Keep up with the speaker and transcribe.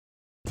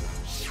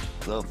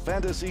The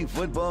Fantasy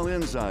Football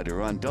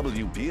Insider on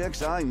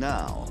WPXI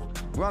Now.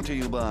 Brought to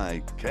you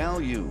by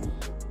Cal U.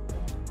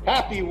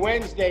 Happy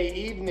Wednesday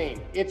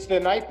evening. It's the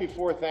night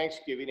before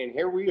Thanksgiving, and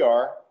here we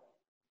are,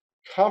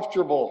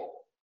 comfortable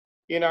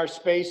in our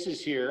spaces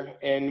here.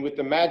 And with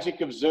the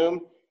magic of Zoom,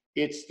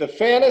 it's the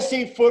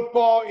Fantasy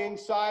Football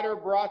Insider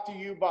brought to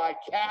you by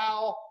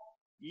Cal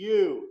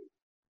U.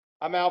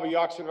 I'm Albie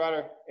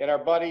Oxenreiter, and our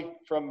buddy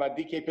from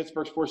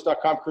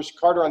DKPittsburghSports.com, Chris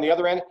Carter, on the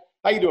other end.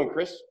 How you doing,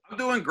 Chris? I'm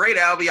doing great,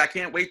 Albie. I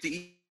can't wait to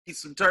eat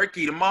some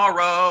turkey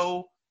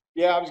tomorrow.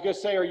 Yeah, I was going to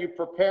say, are you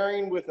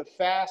preparing with a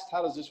fast?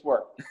 How does this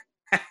work?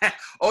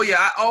 Oh,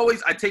 yeah.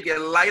 I take it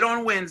light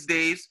on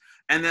Wednesdays,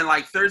 and then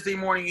like Thursday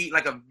morning, eat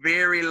like a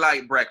very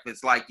light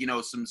breakfast, like,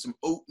 some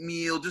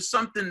oatmeal, just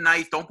something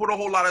nice. Don't put a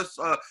whole lot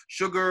of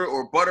sugar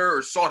or butter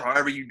or salt,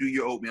 however you do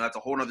your oatmeal. That's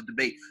a whole other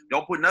debate.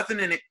 Don't put nothing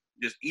in it.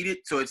 Just eat it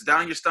so it's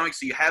down in your stomach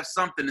so you have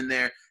something in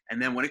there.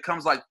 And then when it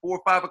comes like 4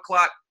 or 5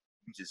 o'clock,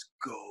 you just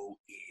go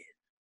in.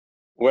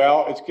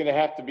 Well, it's going to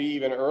have to be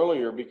even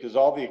earlier because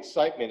all the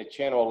excitement at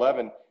Channel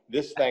 11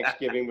 this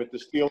Thanksgiving with the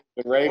Steelers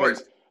and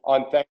Ravens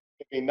on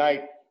Thanksgiving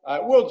night,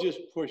 we'll just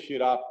push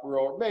it up.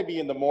 Maybe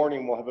in the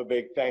morning we'll have a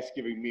big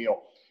Thanksgiving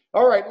meal.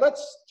 All right,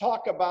 let's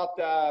talk about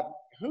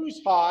who's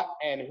hot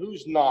and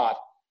who's not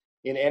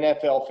in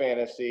NFL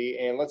fantasy.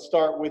 And let's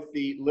start with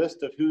the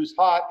list of who's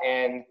hot,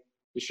 and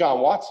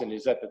Deshaun Watson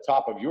is at the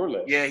top of your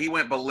list. Yeah, he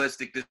went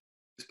ballistic this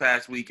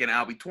past weekend.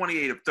 Albie,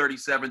 28 of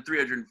 37,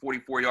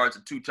 344 yards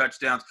and 2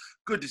 touchdowns.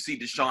 Good to see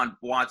Deshaun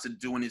Watson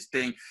doing his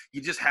thing.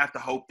 You just have to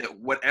hope that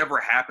whatever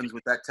happens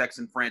with that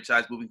Texan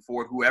franchise moving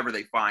forward, whoever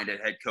they find at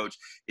head coach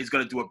is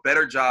going to do a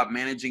better job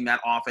managing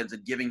that offense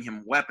and giving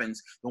him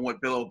weapons than what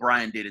Bill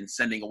O'Brien did in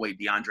sending away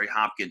DeAndre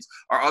Hopkins.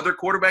 Our other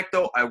quarterback,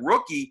 though, a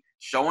rookie,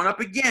 showing up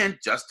again,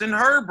 Justin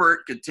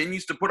Herbert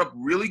continues to put up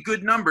really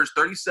good numbers,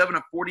 37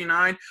 of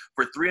 49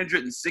 for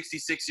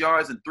 366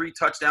 yards and 3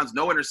 touchdowns,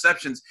 no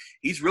interceptions.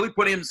 He's really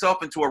putting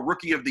himself into a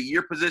rookie of the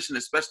year position,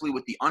 especially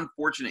with the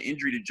unfortunate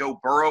injury to Joe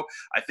Burrow.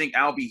 I think,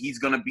 Albie, he's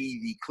going to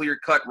be the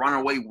clear-cut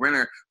runaway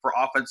winner for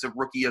offensive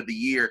rookie of the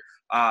year.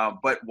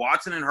 But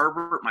Watson and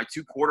Herbert, my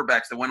 2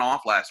 quarterbacks that went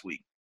off last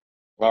week.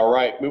 All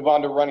right, move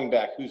on to running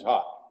back. Who's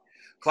hot?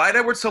 Clyde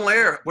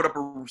Edwards-Helaire put up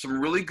some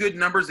really good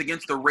numbers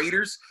against the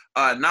Raiders.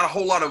 Not a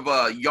whole lot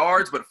of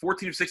yards, but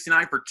 14 of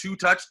 69 for 2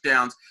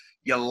 touchdowns.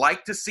 You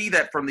like to see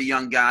that from the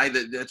young guy.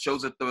 That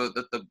shows that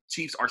the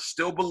Chiefs are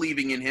still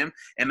believing in him,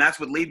 and that's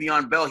with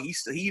Le'Veon Bell. He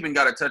even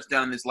got a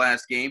touchdown in this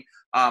last game.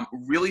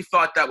 Really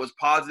thought that was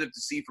positive to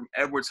see from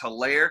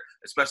Edwards-Helaire,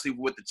 especially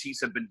what the Chiefs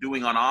have been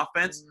doing on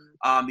offense.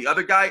 The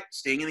other guy,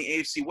 staying in the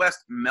AFC West,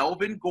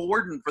 Melvin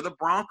Gordon for the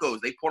Broncos.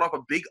 They pulled off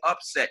a big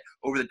upset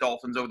over the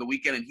Dolphins over the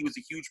weekend, and he was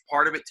a huge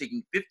part of it,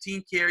 taking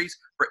 15 carries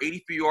for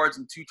 83 yards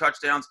and 2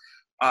 touchdowns.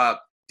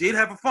 Did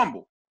have a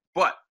fumble,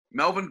 but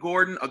Melvin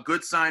Gordon, a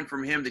good sign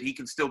from him that he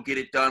can still get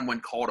it done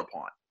when called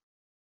upon.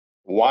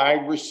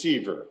 Wide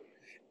receiver.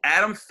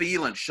 Adam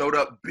Thielen showed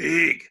up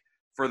big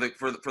for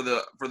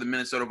the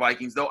Minnesota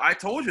Vikings, though I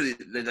told you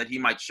that he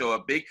might show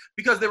up big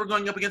because they were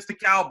going up against the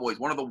Cowboys,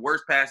 one of the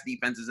worst pass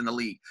defenses in the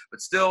league.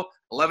 But still,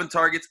 11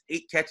 targets,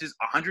 8 catches,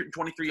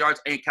 123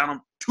 yards, and count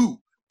them, 2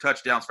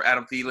 touchdowns for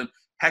Adam Thielen.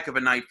 Heck of a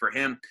night for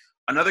him.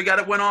 Another guy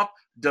that went off,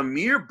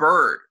 Damiere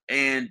Byrd,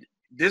 and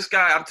this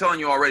guy, I'm telling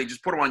you already,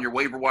 just put him on your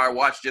waiver wire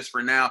watch just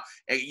for now.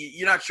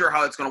 You're not sure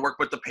how it's going to work,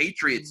 but the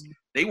Patriots,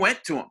 they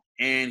went to him,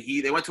 and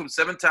they went to him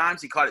 7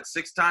 times. He caught it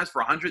 6 times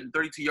for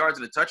 132 yards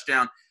and a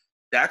touchdown.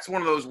 That's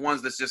one of those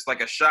ones that's just like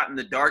a shot in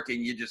the dark,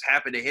 and you just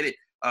happen to hit it.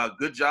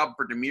 Good job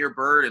for Damiere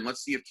Byrd, and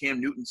let's see if Cam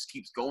Newton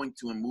keeps going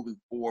to him moving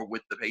forward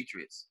with the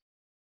Patriots.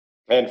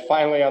 And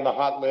finally on the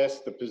hot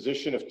list, the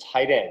position of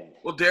tight end.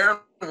 Well, Darren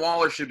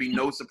Waller should be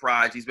no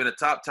surprise. He's been a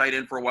top tight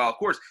end for a while. Of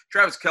course,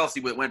 Travis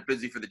Kelce went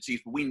busy for the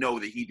Chiefs, but we know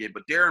that he did.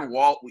 But Darren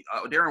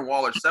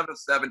Waller, 7 of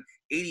 7,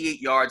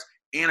 88 yards,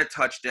 and a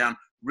touchdown.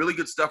 Really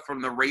good stuff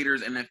from the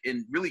Raiders, and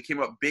really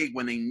came up big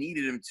when they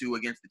needed him to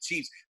against the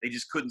Chiefs. They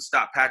just couldn't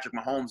stop Patrick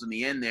Mahomes in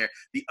the end there.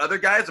 The other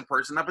guy is a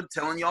person I've been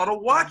telling y'all to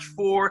watch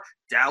for,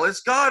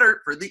 Dallas Goedert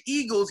for the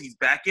Eagles. He's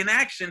back in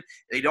action.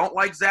 They don't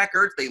like Zach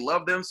Ertz. They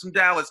love them some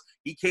Dallas.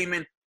 He came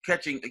in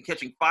catching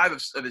 5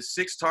 of his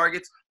 6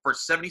 targets for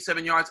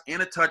 77 yards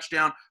and a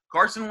touchdown.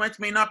 Carson Wentz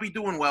may not be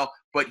doing well,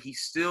 but he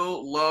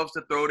still loves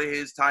to throw to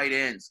his tight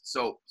ends.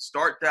 So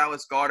start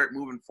Dallas Goedert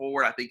moving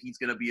forward. I think he's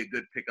going to be a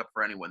good pickup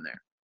for anyone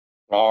there.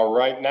 All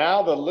right,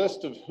 now the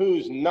list of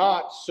who's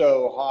not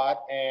so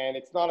hot, and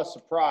it's not a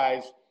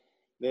surprise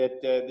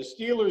that the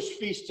Steelers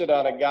feasted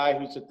on a guy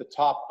who's at the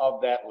top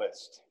of that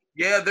list.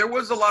 Yeah, there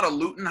was a lot of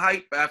Luton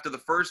hype after the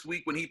first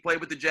week when he played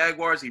with the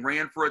Jaguars. He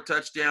ran for a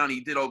touchdown. He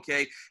did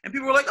okay. And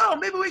people were like, oh,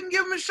 maybe we can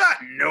give him a shot.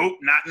 Nope,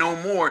 not no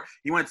more.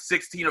 He went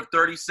 16 of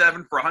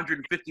 37 for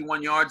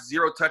 151 yards,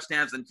 0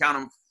 touchdowns, and count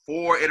them,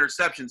 4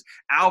 interceptions.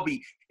 Albie,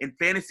 in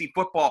fantasy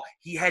football,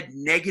 he had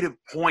negative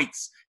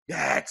points.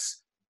 That's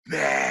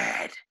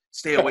bad.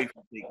 stay away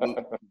from Zeke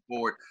moving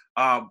forward.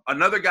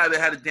 Another guy that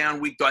had a down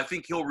week, though I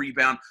think he'll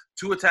rebound.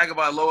 Tua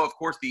Tagovailoa, of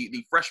course,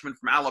 the freshman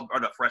from Alabama, or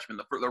not freshman,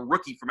 the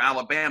rookie from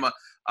Alabama.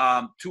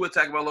 Tua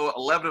Tagovailoa,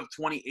 11 of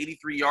 20,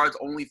 83 yards,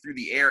 only through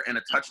the air and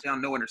a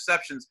touchdown, no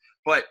interceptions.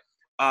 But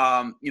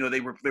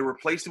they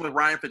replaced him with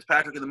Ryan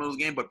Fitzpatrick in the middle of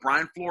the game. But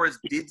Brian Flores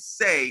did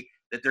say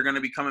that they're going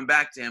to be coming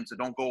back to him, so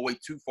don't go away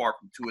too far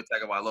from Tua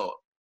Tagovailoa.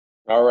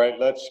 All right,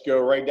 let's go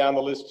right down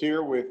the list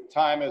here with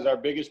time as our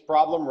biggest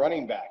problem,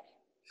 running back.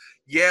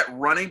 Yeah,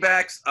 running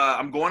backs.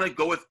 I'm going to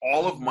go with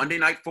all of Monday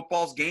Night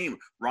Football's game.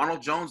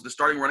 Ronald Jones, the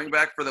starting running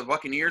back for the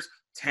Buccaneers,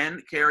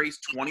 10 carries,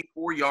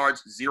 24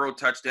 yards, 0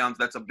 touchdowns.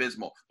 That's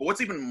abysmal. But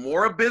what's even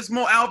more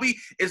abysmal, Albie,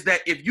 is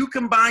that if you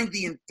combine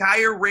the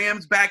entire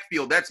Rams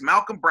backfield, that's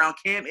Malcolm Brown,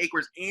 Cam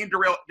Akers, and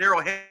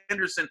Darrell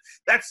Henderson,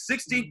 that's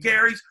 16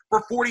 carries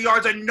for 40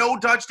 yards and no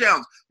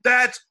touchdowns.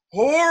 That's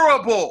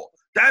horrible.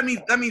 That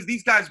means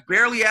these guys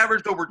barely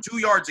averaged over 2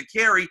 yards a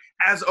carry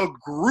as a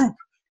group.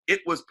 It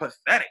was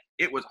pathetic.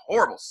 It was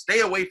horrible. Stay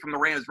away from the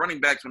Rams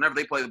running backs whenever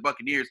they play the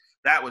Buccaneers.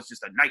 That was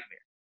just a nightmare.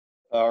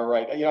 All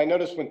right. I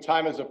noticed when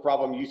time is a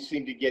problem, you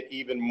seem to get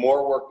even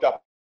more worked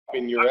up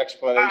in your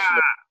explanation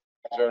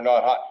of are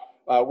not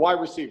hot. Wide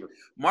receiver.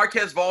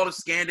 Marquez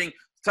Valdes-Scantling.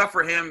 Tough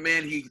for him,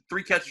 man. He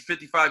 3 catches,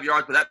 55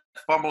 yards, but that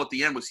fumble at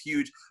the end was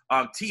huge.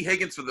 T.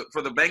 Higgins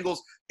for the Bengals.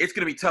 It's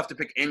going to be tough to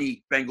pick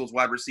any Bengals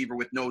wide receiver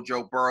with no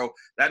Joe Burrow.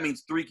 That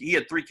means he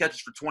had 3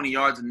 catches for 20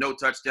 yards and no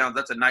touchdowns.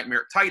 That's a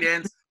nightmare. Tight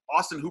ends.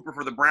 Austin Hooper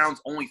for the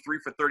Browns, only 3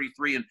 for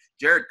 33, and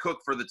Jared Cook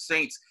for the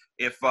Saints.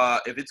 If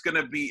it's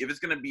gonna be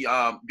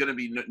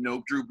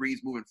no Drew Brees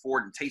moving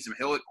forward and Taysom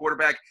Hill at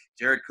quarterback,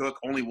 Jared Cook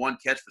only 1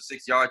 catch for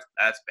 6 yards.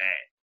 That's bad.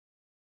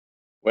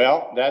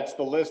 Well, that's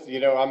the list.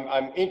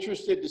 I'm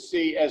interested to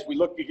see as we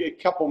look a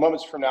couple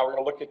moments from now. We're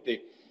going to look at the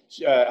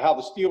how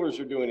the Steelers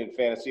are doing in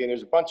fantasy, and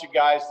there's a bunch of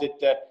guys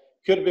that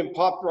could have been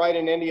popped right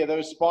in any of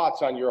those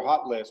spots on your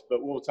hot list.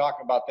 But we'll talk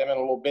about them in a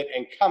little bit.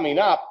 And coming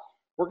up,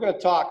 we're going to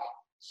talk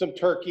some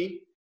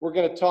turkey. We're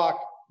going to talk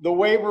the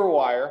waiver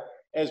wire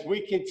as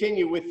we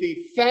continue with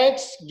the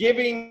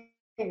Thanksgiving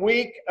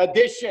week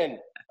edition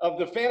of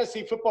the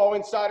Fantasy Football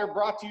Insider,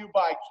 brought to you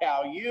by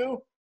Cal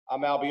U.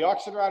 I'm Albie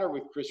Oxenrider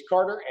with Chris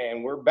Carter,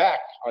 and we're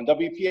back on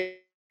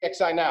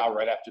WPXI Now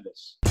right after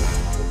this.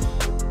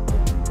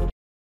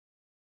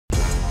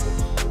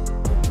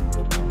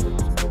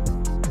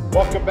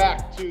 Welcome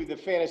back to the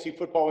Fantasy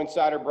Football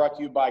Insider, brought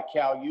to you by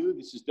Cal U.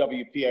 This is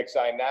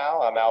WPXI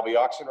Now. I'm Albie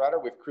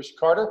Oxenrider with Chris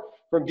Carter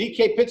from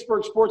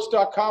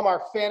DKPittsburghSports.com,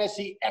 our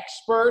fantasy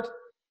expert.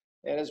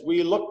 And as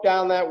we look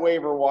down that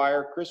waiver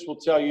wire, Chris will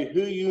tell you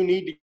who you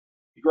need to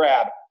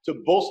grab to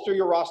bolster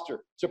your roster,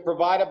 to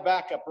provide a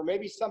backup, or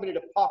maybe somebody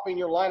to pop in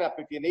your lineup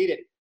if you need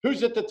it.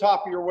 Who's at the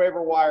top of your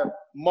waiver wire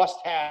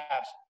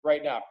must-haves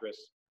right now, Chris?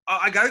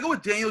 I got to go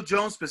with Daniel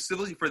Jones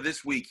specifically for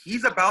this week.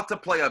 He's about to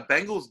play a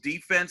Bengals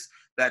defense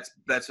that's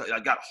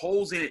got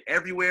holes in it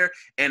everywhere,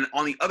 and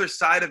on the other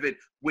side of it,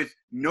 with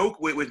no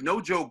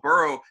Joe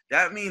Burrow,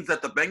 that means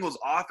that the Bengals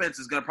offense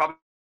is they're probably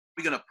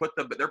going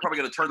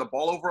to turn the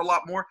ball over a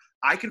lot more.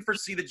 I can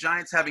foresee the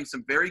Giants having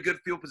some very good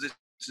field position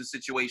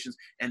situations,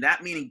 and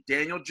that meaning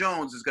Daniel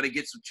Jones is going to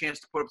get some chance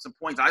to put up some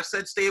points. I've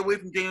said stay away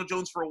from Daniel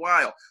Jones for a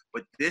while,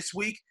 but this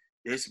week,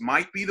 this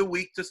might be the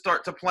week to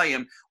start to play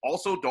him.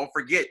 Also, don't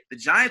forget, the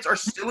Giants are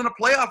still in a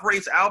playoff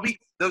race, Albie.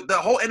 The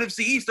whole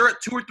NFC East, they're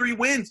at 2 or 3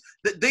 wins.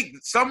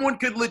 Someone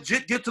could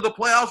legit get to the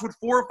playoffs with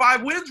 4 or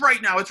 5 wins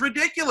right now. It's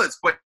ridiculous.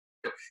 But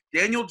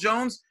Daniel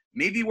Jones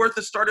may be worth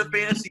a start of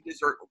fantasy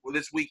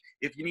this week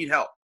if you need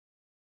help.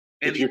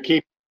 And if you're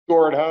keeping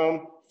score at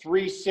home,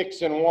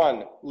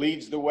 3-6-1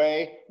 leads the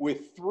way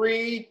with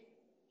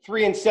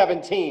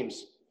 3-7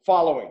 teams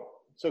following.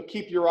 So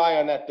keep your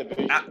eye on that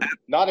division.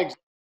 Not exactly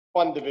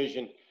fun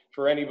division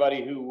for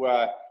anybody who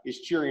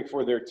is cheering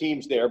for their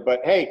teams there. But,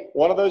 hey,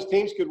 one of those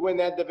teams could win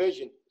that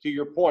division, to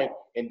your point,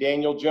 and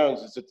Daniel Jones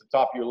is at the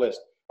top of your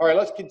list. All right,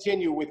 let's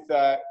continue with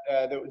the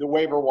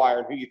waiver wire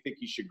and who you think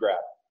you should grab.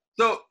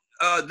 So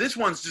this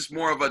one's just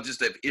more of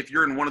if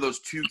you're in one of those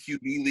 2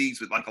 QB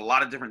leagues with like a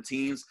lot of different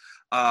teams,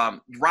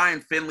 Ryan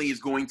Finley is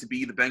going to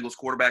be the Bengals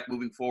quarterback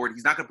moving forward.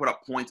 He's not going to put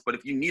up points, but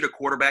if you need a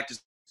quarterback,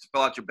 just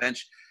fill out your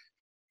bench.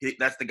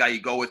 That's the guy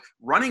you go with.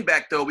 Running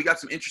back, though, we got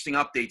some interesting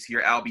updates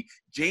here, Albie.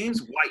 James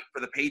White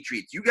for the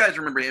Patriots. You guys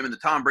remember him in the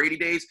Tom Brady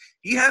days.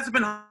 He hasn't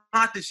been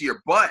hot this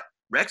year, but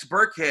Rex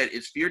Burkhead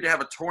is feared to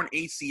have a torn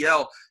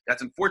ACL.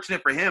 That's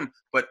unfortunate for him,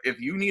 but if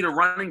you need a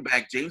running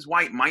back, James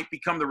White might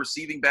become the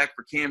receiving back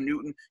for Cam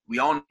Newton. We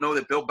all know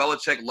that Bill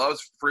Belichick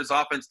loves for his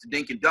offense to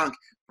dink and dunk.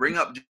 Bring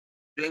up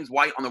James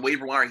White on the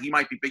waiver wire. He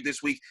might be big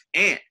this week.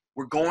 And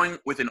we're going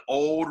with an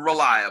old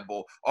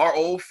reliable, our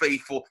old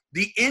faithful,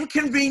 the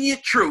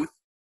inconvenient truth,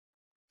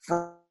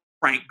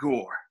 Frank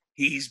Gore.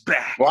 He's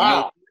back.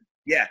 Wow.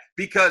 Yeah,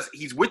 because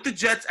he's with the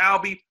Jets,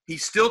 Albie.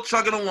 He's still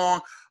chugging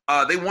along.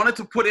 They wanted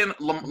to put in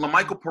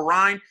LaMichael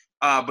Perine,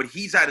 but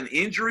he's had an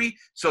injury,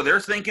 so they're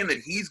thinking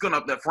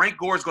that Frank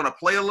Gore is gonna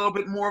play a little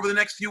bit more over the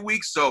next few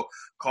weeks. So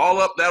call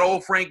up that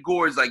old Frank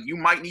Gore. Is like, you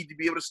might need to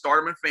be able to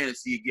start him in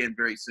fantasy again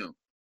very soon.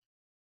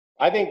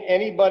 I think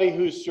anybody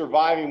who's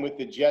surviving with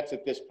the Jets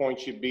at this point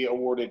should be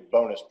awarded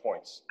bonus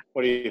points.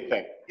 What do you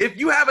think? If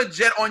you have a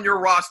Jet on your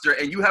roster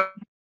and you have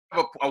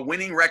a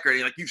winning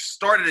record, like you've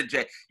started a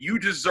Jet, you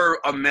deserve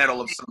a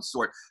medal of some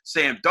sort.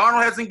 Sam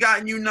Darnold hasn't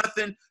gotten you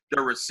nothing.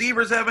 Their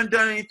receivers haven't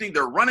done anything.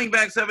 Their running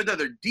backs haven't done.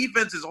 Their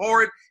defense is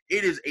horrid.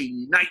 It is a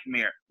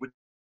nightmare with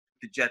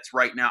the Jets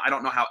right now. I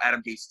don't know how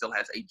Adam Gase still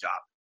has a job.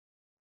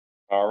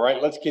 All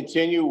right, let's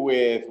continue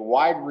with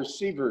wide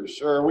receivers.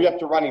 Or are we up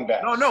to running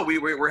backs? No,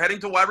 we're heading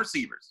to wide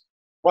receivers.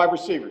 Wide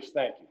receivers,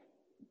 thank you.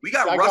 We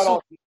got I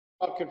Russell.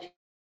 got all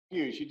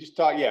confused. You just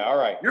talked, yeah, all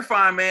right. You're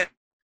fine, man.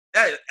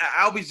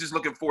 Albie's just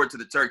looking forward to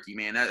the turkey,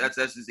 man. That's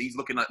just, he's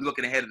looking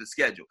ahead of the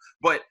schedule.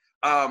 But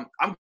I'm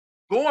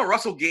going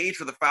Russell Gage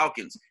for the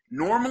Falcons.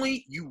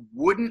 Normally, you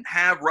wouldn't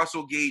have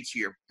Russell Gage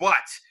here, but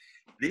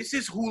this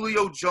is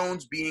Julio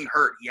Jones being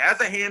hurt. He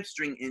has a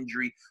hamstring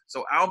injury.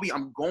 So, Albie,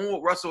 I'm going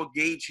with Russell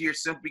Gage here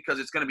simply because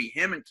it's going to be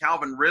him and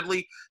Calvin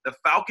Ridley. The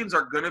Falcons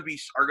are going to be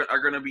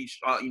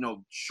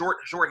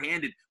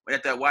short-handed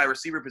at that wide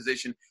receiver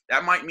position.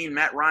 That might mean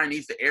Matt Ryan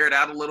needs to air it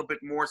out a little bit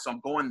more, so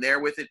I'm going there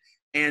with it.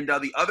 And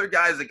the other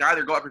guy is the guy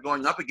they're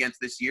going up against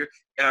this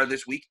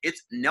week.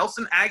 It's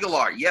Nelson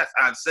Aguilar. Yes,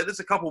 I've said this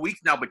a couple weeks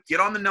now, but get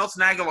on the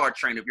Nelson Aguilar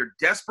train. If you're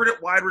desperate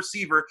at wide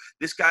receiver,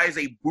 this guy is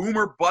a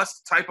boomer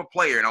bust type of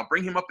player, and I'll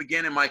bring him up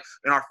again in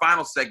our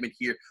final segment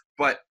here.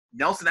 But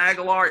Nelson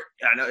Aguilar,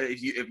 I know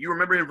if you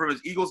remember him from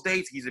his Eagles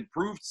days, he's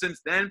improved since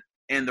then,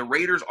 and the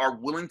Raiders are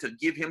willing to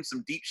give him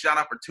some deep shot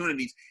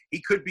opportunities. He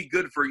could be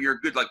good for your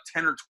good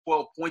 10 or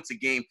 12 points a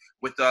game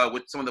with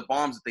some of the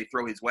bombs that they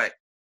throw his way.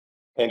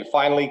 And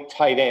finally,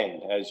 tight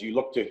end, as you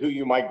look to who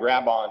you might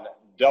grab on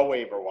the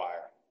waiver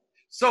wire.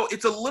 So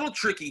it's a little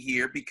tricky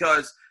here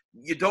because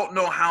you don't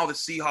know how the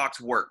Seahawks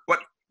work,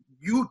 but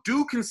you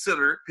do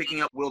consider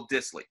picking up Will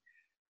Dissly.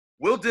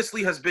 Will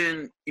Dissly has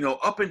been,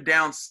 up and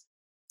down,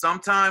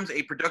 sometimes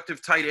a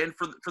productive tight end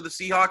for the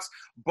Seahawks,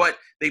 but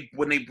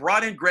when they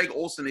brought in Greg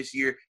Olsen this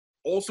year,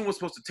 Olsen was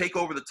supposed to take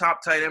over the top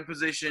tight end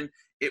position.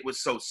 It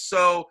was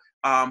so-so,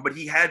 but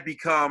he had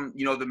become,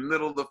 the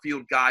middle of the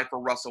field guy for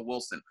Russell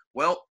Wilson.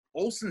 Well,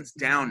 Olsen's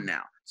down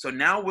now. So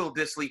now Will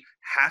Dissly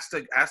has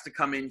to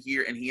come in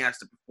here and he has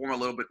to perform a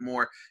little bit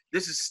more.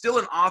 This is still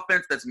an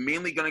offense that's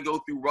mainly going to go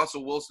through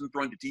Russell Wilson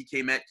throwing to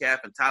DK Metcalf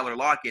and Tyler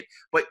Lockett,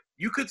 but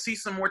you could see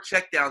some more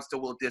checkdowns to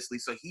Will Dissly.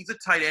 So he's a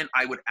tight end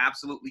I would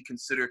absolutely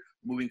consider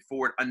moving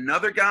forward.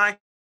 Another guy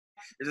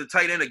is a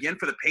tight end again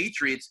for the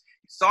Patriots.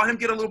 Saw him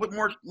get a little bit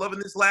more love in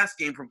this last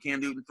game from Cam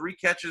Newton. 3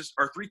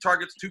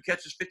 targets, 2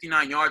 catches,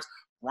 59 yards.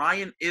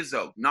 Ryan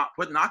Izzo, not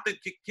to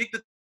kick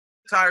the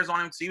tires on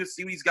him, see what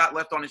he's got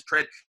left on his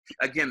tread.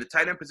 Again, the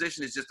tight end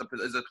position is just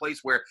a place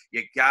where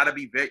you gotta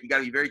be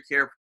very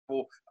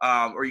careful,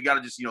 or you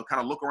gotta just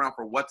kind of look around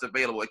for what's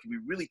available. It can be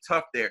really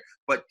tough there.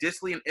 But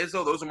Dissly and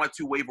Izzo, those are my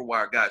 2 waiver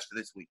wire guys for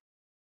this week.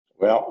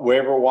 Well,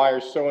 waiver wire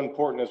is so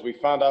important, as we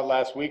found out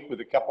last week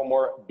with a couple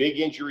more big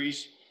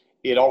injuries.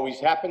 It always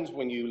happens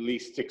when you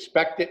least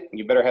expect it, and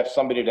you better have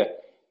somebody to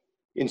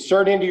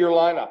insert into your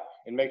lineup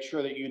and make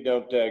sure that you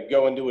don't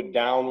go into a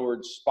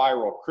downward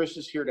spiral. Chris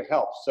is here to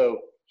help, so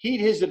heed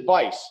his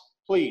advice,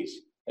 please,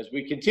 as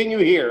we continue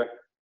here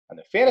on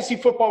the Fantasy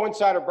Football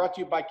Insider, brought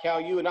to you by Cal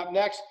U. And up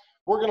next,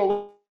 we're going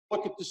to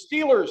look at the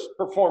Steelers'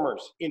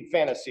 performers in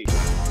fantasy.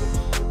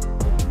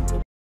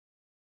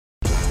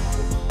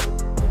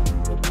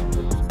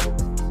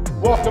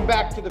 Welcome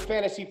back to the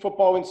Fantasy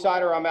Football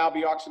Insider. I'm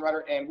Albie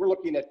Oxenrider, and we're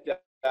looking at the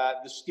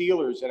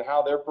Steelers and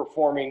how they're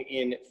performing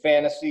in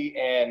fantasy.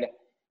 And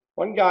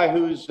one guy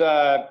who's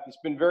it's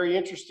been very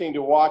interesting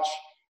to watch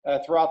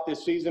throughout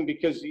this season,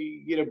 because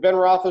Ben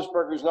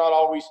Roethlisberger is not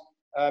always,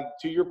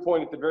 to your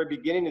point at the very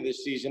beginning of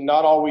this season,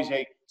 not always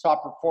a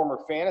top performer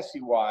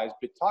fantasy-wise.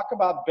 But talk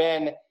about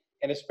Ben,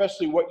 and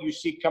especially what you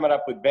see coming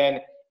up with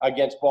Ben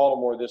against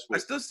Baltimore this week. I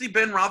still see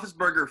Ben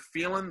Roethlisberger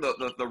feeling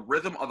the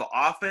rhythm of the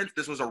offense.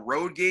 This was a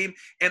road game,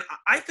 and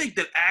I think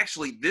that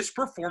actually this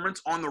performance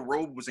on the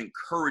road was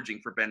encouraging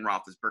for Ben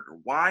Roethlisberger.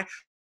 Why?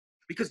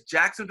 Because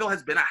Jacksonville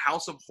has been a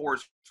house of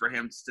horrors for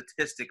him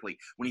statistically.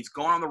 When he's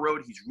gone on the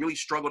road, he's really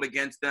struggled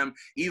against them,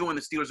 even when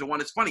the Steelers have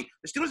won. It's funny,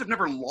 the Steelers have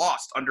never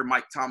lost under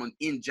Mike Tomlin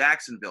in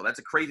Jacksonville. That's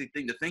a crazy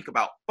thing to think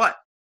about. But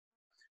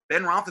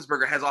Ben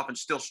Roethlisberger has often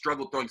still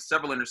struggled throwing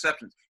several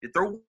interceptions. He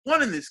threw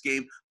 1 in this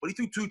game, but he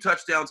threw 2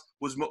 touchdowns,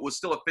 was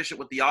still efficient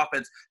with the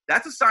offense.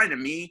 That's a sign to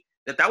me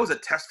that was a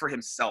test for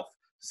himself.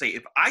 Say,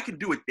 if I can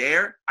do it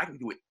there, I can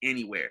do it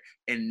anywhere.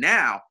 And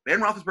now, Ben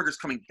Roethlisberger's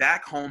coming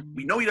back home.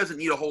 We know he doesn't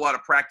need a whole lot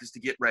of practice to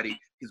get ready,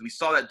 because we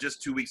saw that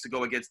just 2 weeks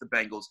ago against the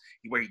Bengals,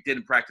 where he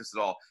didn't practice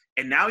at all.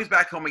 And now he's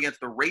back home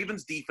against the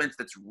Ravens defense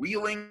that's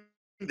reeling.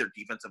 Their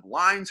defensive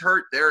line's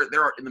hurt. They're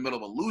in the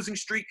middle of a losing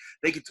streak.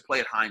 They get to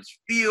play at Heinz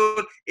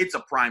Field. It's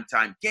a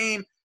primetime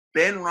game.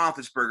 Ben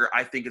Roethlisberger,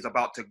 I think, is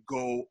about to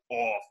go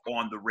off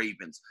on the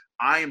Ravens.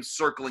 I am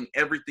circling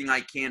everything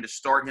I can to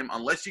start him.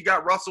 Unless you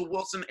got Russell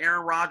Wilson,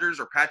 Aaron Rodgers,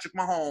 or Patrick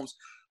Mahomes,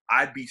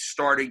 I'd be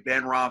starting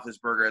Ben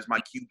Roethlisberger as my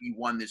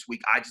QB1 this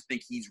week. I just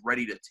think he's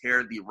ready to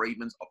tear the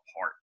Ravens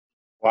apart.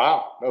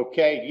 Wow.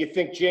 Okay. Do you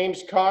think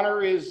James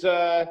Conner is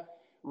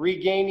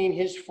regaining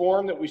his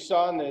form that we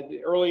saw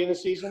early in the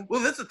season?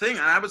 Well, that's the thing.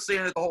 And I was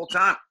saying it the whole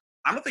time.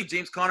 I don't think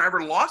James Conner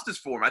ever lost his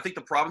form. I think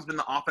the problem's been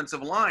the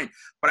offensive line.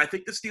 But I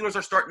think the Steelers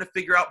are starting to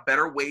figure out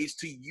better ways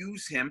to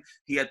use him.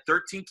 He had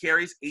 13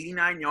 carries,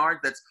 89 yards.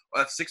 That's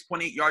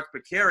 6.8 yards per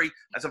carry.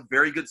 That's a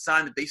very good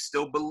sign that they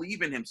still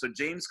believe in him. So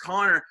James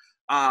Conner,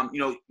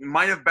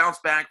 might have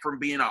bounced back from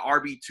being an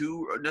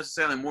RB2 or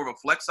necessarily more of a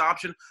flex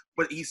option,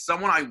 but he's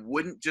someone I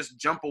wouldn't just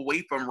jump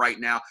away from right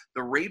now.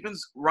 The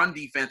Ravens' run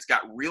defense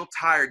got real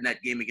tired in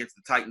that game against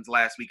the Titans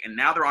last week, and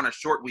now they're on a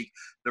short week.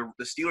 The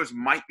Steelers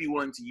might be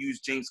willing to use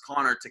James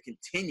Conner to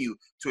continue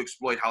to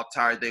exploit how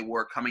tired they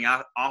were coming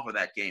off of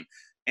that game.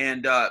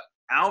 And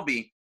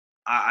Albie,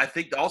 I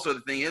think also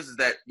the thing is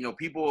that,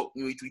 people,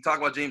 we talk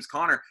about James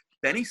Conner,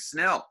 Benny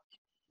Snell,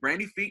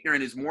 Randy Fichtner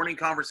in his morning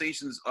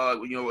conversations,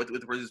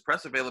 with his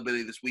press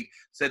availability this week,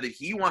 said that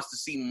he wants to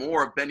see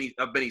more of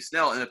Benny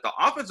Snell. And if the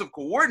offensive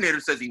coordinator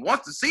says he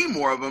wants to see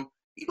more of him,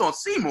 he's going to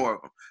see more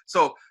of him.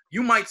 So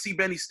you might see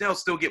Benny Snell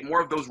still get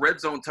more of those red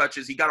zone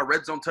touches. He got a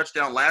red zone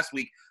touchdown last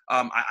week.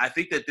 I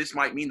think that this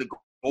might mean the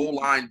goal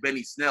line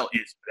Benny Snell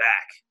is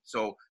back.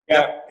 So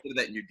yeah,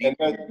 that in your deep.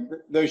 And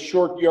those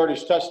short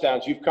yardage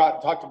touchdowns, you've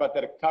talked about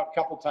that a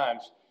couple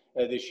times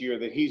this year,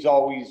 that he's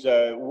always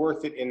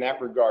worth it in that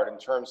regard in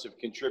terms of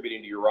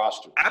contributing to your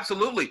roster.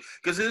 Absolutely,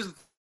 because here's the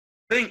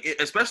thing,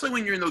 especially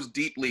when you're in those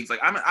deep leagues. Like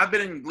I've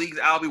been in leagues,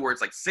 Albie, where it's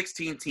like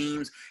 16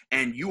 teams,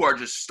 and you are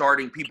just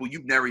starting people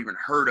you've never even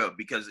heard of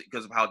because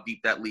of how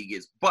deep that league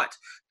is. But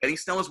Benny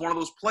Snell is one of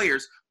those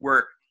players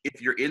where if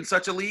you're in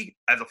such a league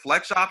as a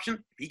flex option,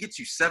 if he gets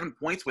you 7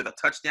 points with a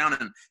touchdown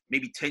and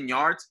maybe 10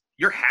 yards,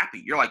 you're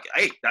happy. You're like,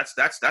 hey, that's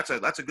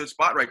a good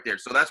spot right there.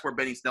 So that's where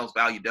Benny Snell's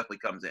value definitely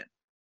comes in.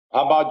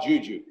 How about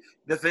Juju?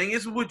 The thing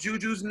is with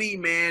Juju's knee,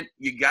 man,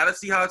 you got to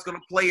see how it's going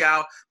to play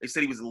out. They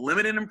said he was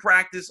limited in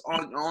practice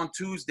on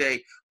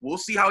Tuesday. We'll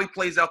see how he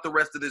plays out the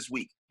rest of this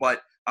week. But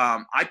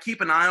I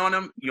keep an eye on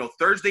him.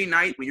 Thursday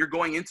night when you're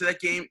going into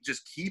that game,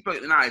 just keep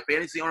an eye.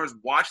 Fantasy owners,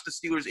 watch the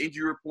Steelers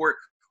injury report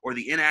or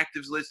the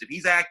inactives list. If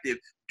he's active,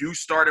 do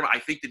start him. I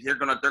think that they're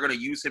gonna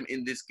use him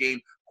in this game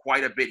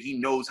quite a bit. He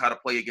knows how to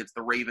play against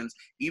the Ravens.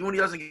 Even when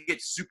he doesn't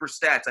get super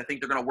stats, I think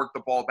they're going to work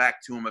the ball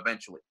back to him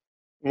eventually.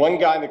 One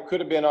guy that could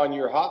have been on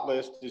your hot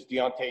list is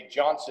Deontay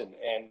Johnson,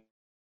 and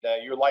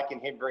you're liking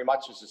him very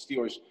much as the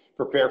Steelers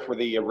prepare for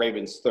the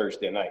Ravens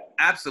Thursday night.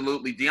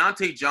 Absolutely.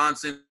 Deontay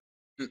Johnson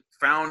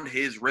found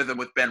his rhythm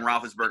with Ben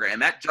Roethlisberger,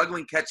 and that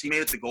juggling catch he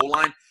made at the goal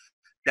line,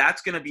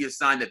 that's going to be a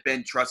sign that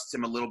Ben trusts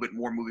him a little bit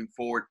more moving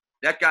forward.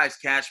 That guy's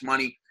cash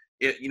money.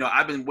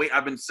 I've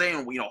been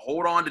saying,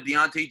 hold on to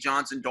Deontay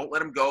Johnson. Don't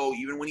let him go,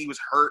 even when he was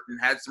hurt and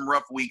had some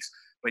rough weeks.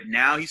 But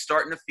now he's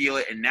starting to feel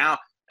it, and now,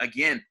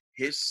 again,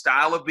 his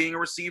style of being a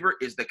receiver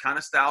is the kind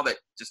of style that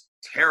just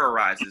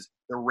terrorizes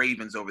the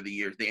Ravens over the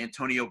years. The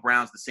Antonio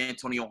Browns, the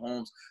Santonio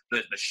Holmes,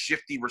 the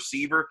shifty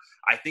receiver.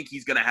 I think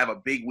he's going to have a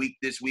big week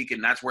this week,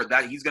 and that's where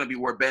he's going to be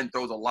where Ben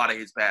throws a lot of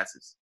his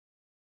passes.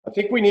 I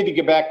think we need to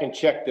get back and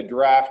check the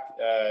draft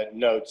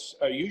notes.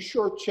 Are you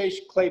sure Chase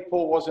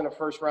Claypool wasn't a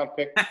first-round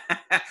pick?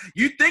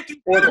 You think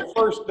he or the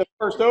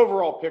first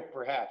overall pick,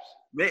 perhaps?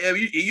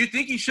 You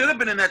think he should have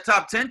been in that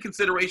top 10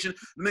 consideration?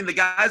 I mean, the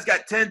guy's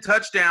got 10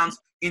 touchdowns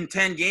in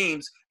 10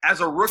 games as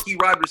a rookie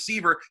wide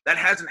receiver. That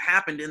hasn't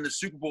happened in the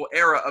Super Bowl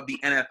era of the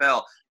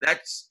NFL.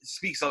 That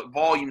speaks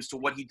volumes to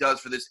what he does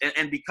for this.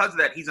 And because of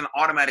that, he's an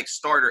automatic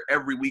starter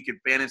every week in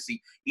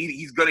fantasy.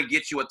 He's going to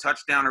get you a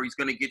touchdown or he's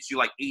going to get you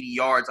like 80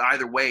 yards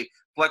either way.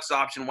 Flex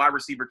option, wide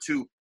receiver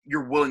 2,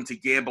 you're willing to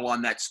gamble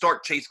on that.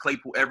 Start Chase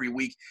Claypool every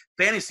week.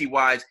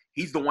 Fantasy-wise,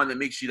 he's the one that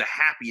makes you the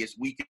happiest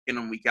week in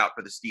and week out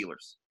for the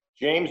Steelers.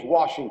 James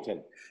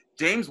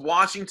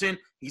Washington,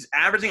 he's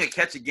averaging a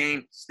catch a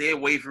game. Stay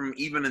away from him,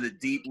 even in the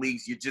deep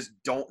leagues. You just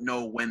don't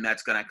know when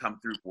that's going to come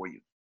through for you.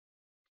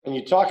 And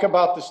you talk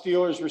about the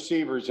Steelers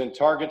receivers and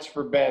targets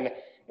for Ben,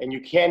 and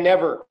you can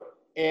never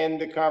end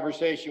the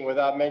conversation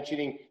without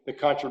mentioning the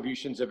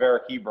contributions of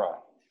Eric Ebron.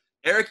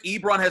 Eric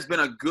Ebron has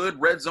been a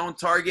good red zone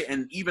target,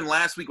 and even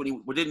last week when he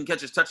didn't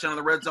catch his touchdown in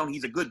the red zone,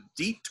 he's a good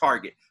deep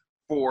target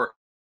for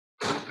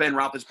Ben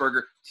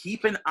Roethlisberger.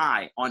 Keep an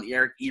eye on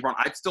Eric Ebron.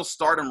 I'd still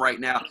start him right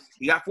now.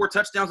 He got 4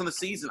 touchdowns in the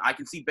season. I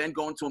can see Ben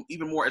going to him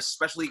even more,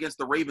 especially against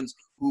the Ravens,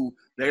 who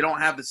they don't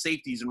have the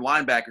safeties and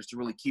linebackers to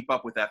really keep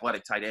up with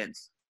athletic tight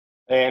ends.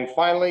 And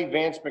finally,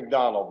 Vance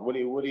McDonald.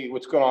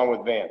 What's going on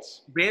with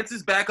Vance? Vance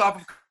is back off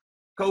of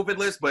COVID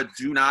list, but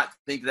do not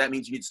think that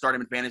means you need to start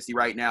him in fantasy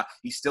right now.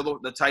 He's still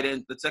the tight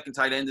end, the second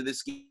tight end of this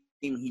scheme.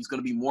 He's going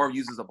to be more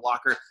used as a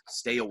blocker.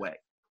 Stay away.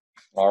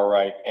 All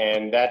right,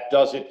 and that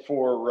does it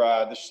for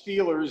the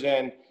Steelers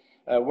and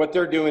what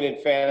they're doing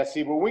in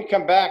fantasy. When we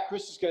come back,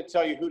 Chris is going to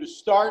tell you who to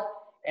start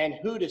and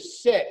who to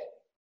sit.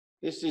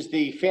 This is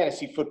the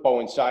Fantasy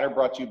Football Insider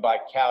brought to you by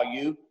Cal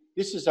U.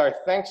 This is our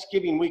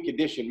Thanksgiving week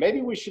edition.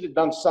 Maybe we should have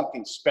done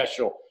something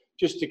special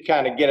just to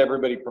kind of get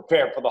everybody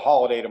prepared for the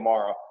holiday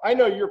tomorrow. I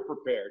know you're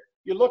prepared.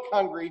 You look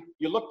hungry.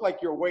 You look like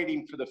you're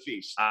waiting for the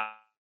feast. I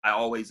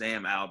always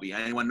am, Albie.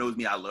 Anyone knows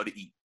me, I love to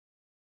eat.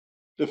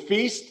 The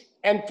feast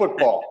and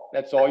football.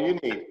 That's all you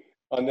need.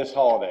 on this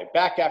holiday.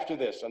 Back after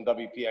this on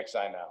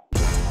WPXI Now.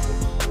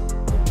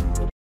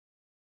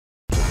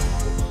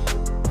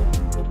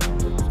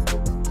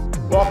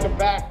 Welcome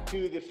back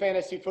to the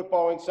Fantasy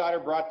Football Insider,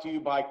 brought to you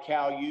by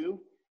Cal U.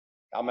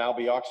 I'm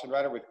Albie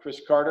Oxenrider with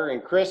Chris Carter.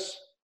 And Chris,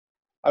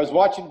 I was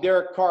watching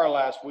Derek Carr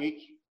last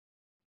week,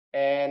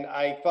 and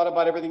I thought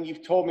about everything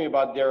you've told me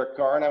about Derek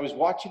Carr, and I was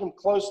watching him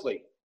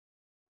closely.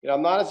 You know,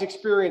 I'm not as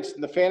experienced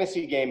in the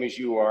fantasy game as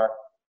you are,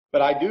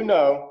 but I do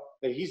know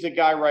that he's a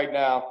guy right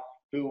now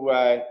who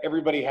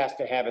everybody has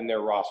to have in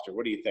their roster.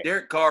 What do you think?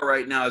 Derek Carr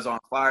right now is on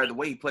fire. The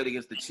way he played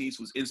against the Chiefs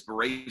was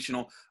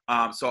inspirational.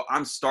 So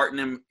I'm starting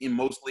him in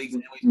most leagues,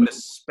 but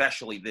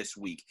especially this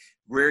week.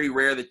 Very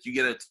rare that you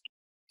get a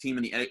team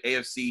in the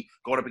AFC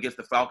going up against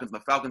the Falcons. The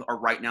Falcons are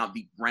right now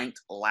the ranked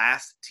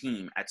last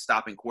team at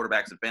stopping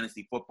quarterbacks in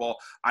fantasy football.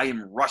 I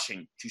am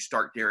rushing to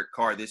start Derek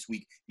Carr this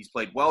week. He's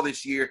played well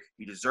this year.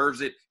 He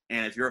deserves it.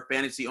 And if you're a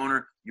fantasy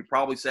owner, you're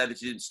probably sad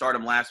that you didn't start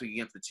him last week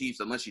against the Chiefs,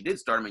 unless you did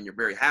start him and you're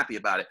very happy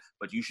about it.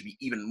 But you should be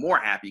even more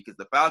happy because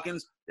the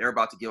Falcons, they're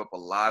about to give up a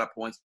lot of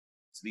points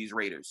to these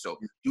Raiders. So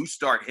do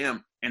start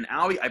him. And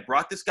Albie, I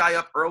brought this guy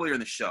up earlier in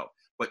the show,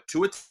 but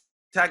Tua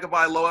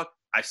Tagovailoa,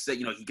 I said,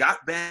 you know, he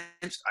got benched.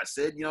 I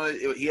said, you know,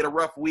 he had a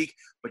rough week.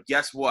 But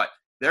guess what?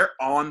 They're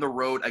on the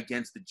road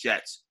against the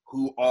Jets,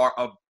 who are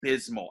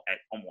abysmal at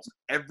almost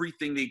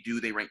everything they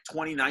do. They rank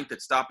 29th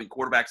at stopping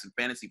quarterbacks in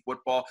fantasy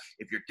football.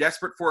 If you're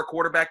desperate for a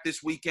quarterback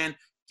this weekend,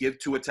 give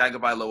Tua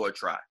Tagovailoa a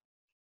try.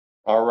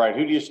 All right.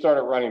 Who do you start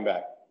at running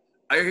back?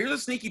 Here's a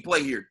sneaky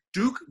play here.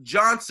 Duke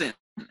Johnson,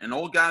 an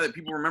old guy that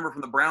people remember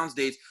from the Browns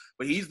days,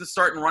 but he's the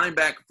starting running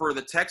back for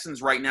the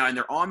Texans right now, and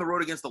they're on the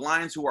road against the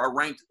Lions, who are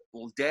ranked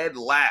dead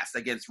last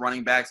against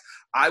running backs.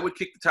 I would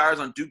kick the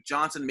tires on Duke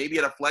Johnson, maybe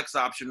at a flex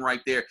option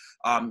right there.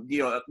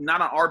 You know,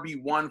 not an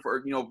RB1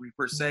 for, you know,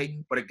 per se,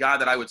 but a guy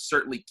that I would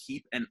certainly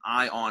keep an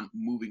eye on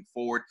moving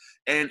forward.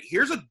 And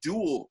here's a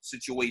dual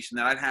situation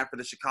that I'd have for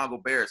the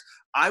Chicago Bears.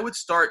 I would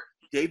start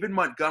David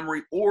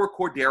Montgomery or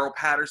Cordero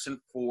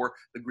Patterson for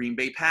the Green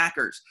Bay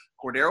Packers.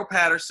 Cordero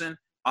Patterson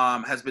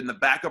has been the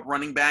backup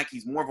running back.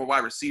 He's more of a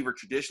wide receiver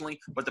traditionally,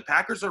 but the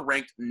Packers are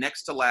ranked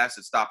next to last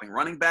at stopping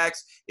running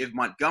backs. If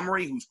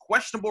Montgomery, who's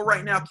questionable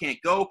right now, can't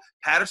go,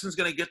 Patterson's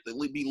going to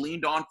be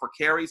leaned on for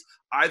carries.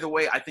 Either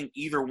way, I think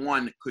either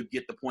one could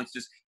get the points.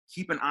 Just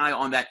keep an eye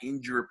on that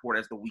injury report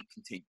as the week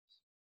continues.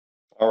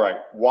 All right.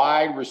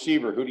 Wide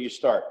receiver, who do you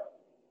start?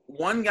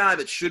 One guy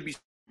that should be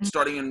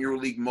starting in your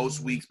league most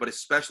weeks, but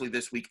especially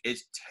this week,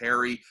 is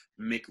Terry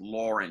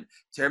McLaurin.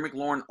 Terry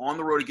McLaurin on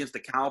the road against the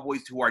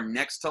Cowboys, who are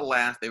next to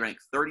last. They rank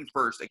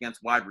 31st against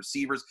wide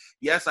receivers.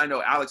 Yes, I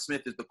know Alex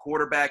Smith is the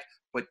quarterback,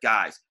 but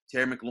guys,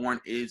 Terry McLaurin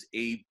is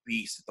a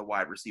beast at the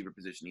wide receiver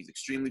position. He's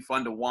extremely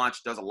fun to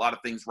watch, does a lot of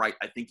things right.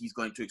 I think he's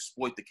going to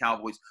exploit the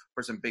Cowboys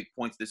for some big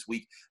points this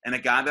week. And a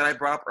guy that I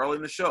brought up early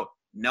in the show,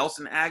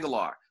 Nelson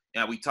Aguilar.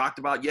 Yeah, we talked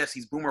about, yes,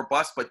 he's boom or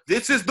bust, but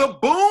this is the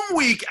boom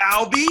week,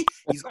 Albie.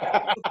 He's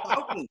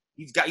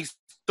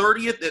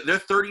 30th. They're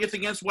 30th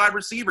against wide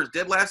receivers,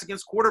 dead last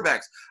against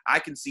quarterbacks. I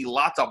can see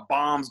lots of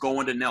bombs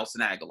going to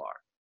Nelson Aguilar.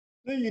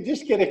 You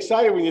just get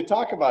excited when you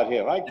talk about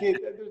him.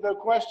 There's no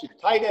question.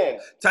 Tight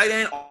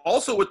end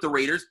also with the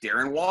Raiders,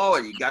 Darren Waller.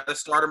 You got to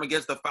start him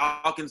against the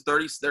Falcons.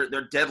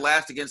 They're dead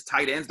last against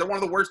tight ends. They're one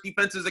of the worst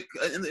defenses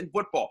in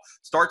football.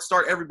 Start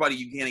everybody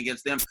you can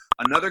against them.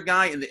 Another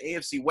guy in the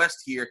AFC West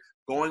here,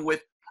 going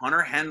with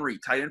Hunter Henry,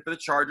 tight end for the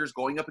Chargers,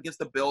 going up against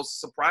the Bills.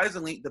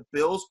 Surprisingly, the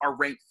Bills are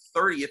ranked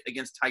 30th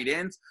against tight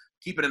ends.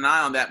 Keeping an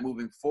eye on that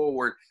moving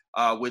forward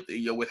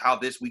with how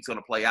this week's going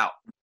to play out.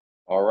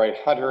 All right,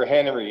 Hunter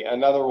Henry,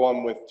 another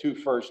one with two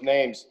first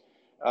names.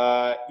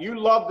 You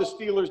love the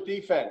Steelers'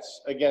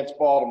 defense against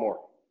Baltimore.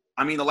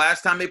 I mean, the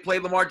last time they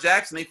played Lamar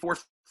Jackson, they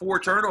forced 4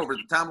 turnovers.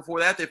 The time before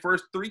that, they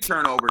forced 3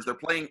 turnovers. They're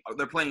playing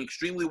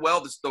extremely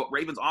well. The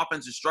Ravens'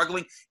 offense is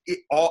struggling. It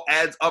all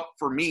adds up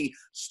for me.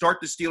 Start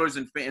the Steelers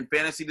in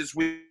fantasy this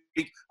week.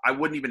 I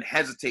wouldn't even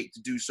hesitate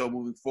to do so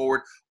moving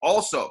forward.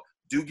 Also,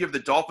 do give the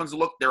Dolphins a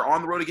look. They're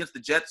on the road against the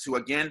Jets, who,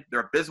 again,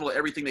 they're abysmal at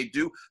everything they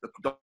do.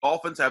 The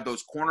Dolphins have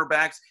those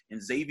cornerbacks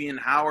in Xavier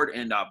Howard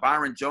and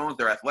Byron Jones.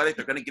 They're athletic.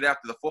 They're going to get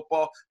after the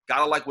football. Got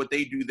to like what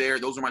they do there.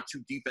 Those are my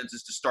 2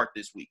 defenses to start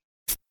this week.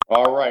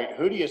 All right.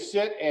 Who do you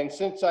sit? And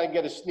since I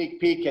get a sneak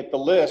peek at the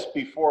list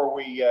before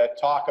we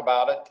talk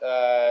about it,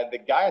 the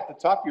guy at the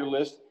top of your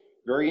list,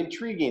 very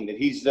intriguing that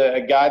he's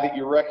a guy that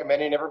you're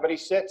recommending everybody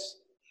sits.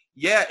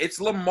 Yeah, it's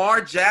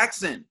Lamar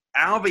Jackson.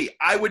 Albie,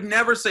 I would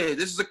never say it.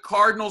 This is a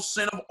cardinal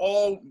sin of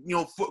all,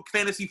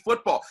 fantasy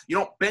football. You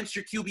don't bench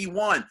your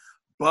QB1,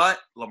 but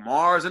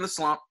Lamar's in a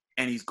slump,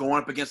 and he's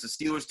going up against a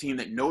Steelers team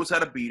that knows how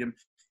to beat him.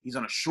 He's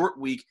on a short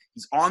week.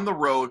 He's on the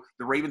road.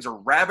 The Ravens are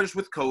ravaged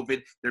with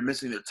COVID. They're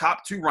missing their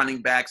top 2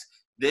 running backs.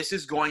 This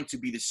is going to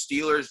be the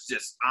Steelers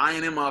just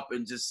eyeing him up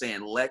and just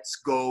saying, let's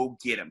go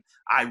get him.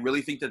 I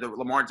really think that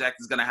Lamar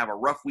Jackson's going to have a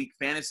rough week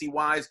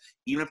fantasy-wise.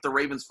 Even if the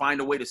Ravens find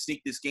a way to sneak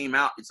this game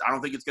out, I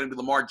don't think it's going to be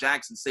Lamar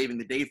Jackson saving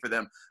the day for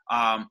them.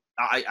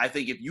 I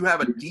think if you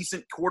have a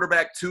decent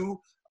quarterback too,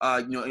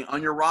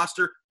 on your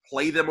roster,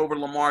 play them over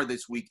Lamar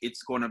this week,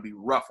 it's going to be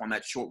rough on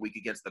that short week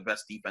against the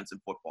best defense in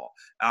football.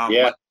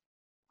 Yeah,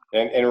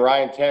 and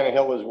Ryan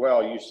Tannehill as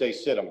well. You say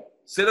sit him.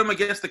 Sit them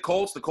against the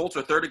Colts. The Colts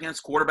are third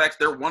against quarterbacks.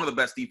 They're one of the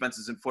best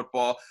defenses in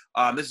football.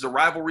 This is a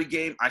rivalry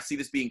game. I see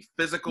this being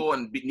physical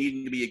and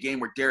needing to be a game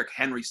where Derrick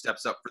Henry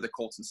steps up for the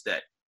Colts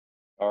instead.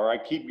 All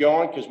right, keep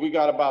going because we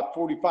got about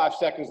 45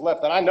 seconds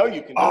left, and I know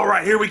you can do All it.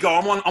 right, here we go.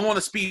 I'm on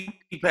the speed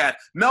path.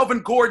 Melvin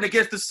Gordon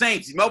against the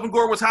Saints. Melvin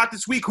Gordon was hot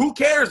this week. Who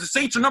cares? The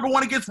Saints are number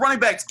one against running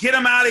backs. Get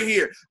him out of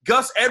here.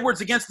 Gus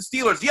Edwards against the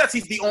Steelers. Yes,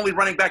 he's the only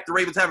running back the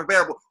Ravens have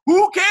available.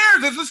 Who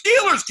cares? It's the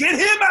Steelers. Get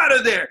him out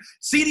of there.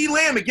 CeeDee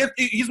Lamb,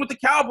 he's with the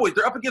Cowboys.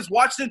 They're up against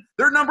Washington.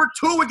 They're number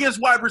 2 against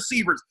wide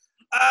receivers.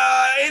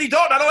 Andy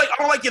Dalton, I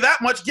don't like you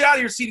that much. Get out of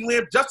here, CeeDee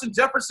Lamb. Justin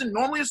Jefferson,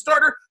 normally a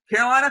starter.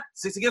 Carolina,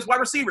 6 against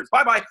wide receivers.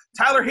 Bye-bye.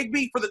 Tyler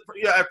Higbee for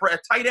a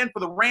tight end for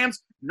the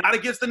Rams, not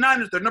against the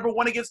Niners. They're number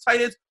 1 against tight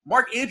ends.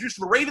 Mark Andrews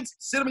for the Ravens,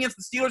 sit him against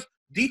the Steelers.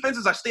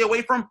 Defenses I stay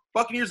away from.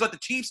 Buccaneers like the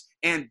Chiefs,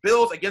 and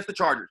Bills against the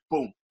Chargers.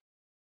 Boom.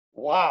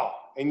 Wow.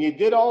 And you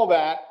did all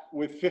that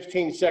with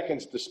 15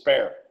 seconds to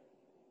spare.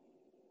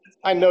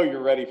 I know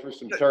you're ready for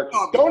some turkey.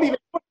 Don't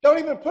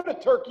even put a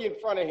turkey in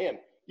front of him.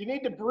 You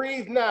need to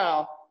breathe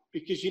now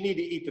because you need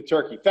to eat the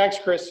turkey. Thanks,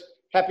 Chris.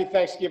 Happy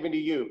Thanksgiving to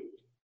you.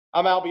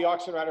 I'm Albie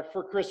Oxenrider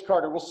for Chris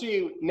Carter. We'll see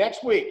you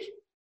next week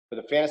for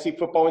the Fantasy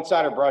Football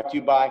Insider brought to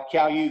you by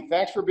Cal U.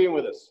 Thanks for being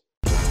with us.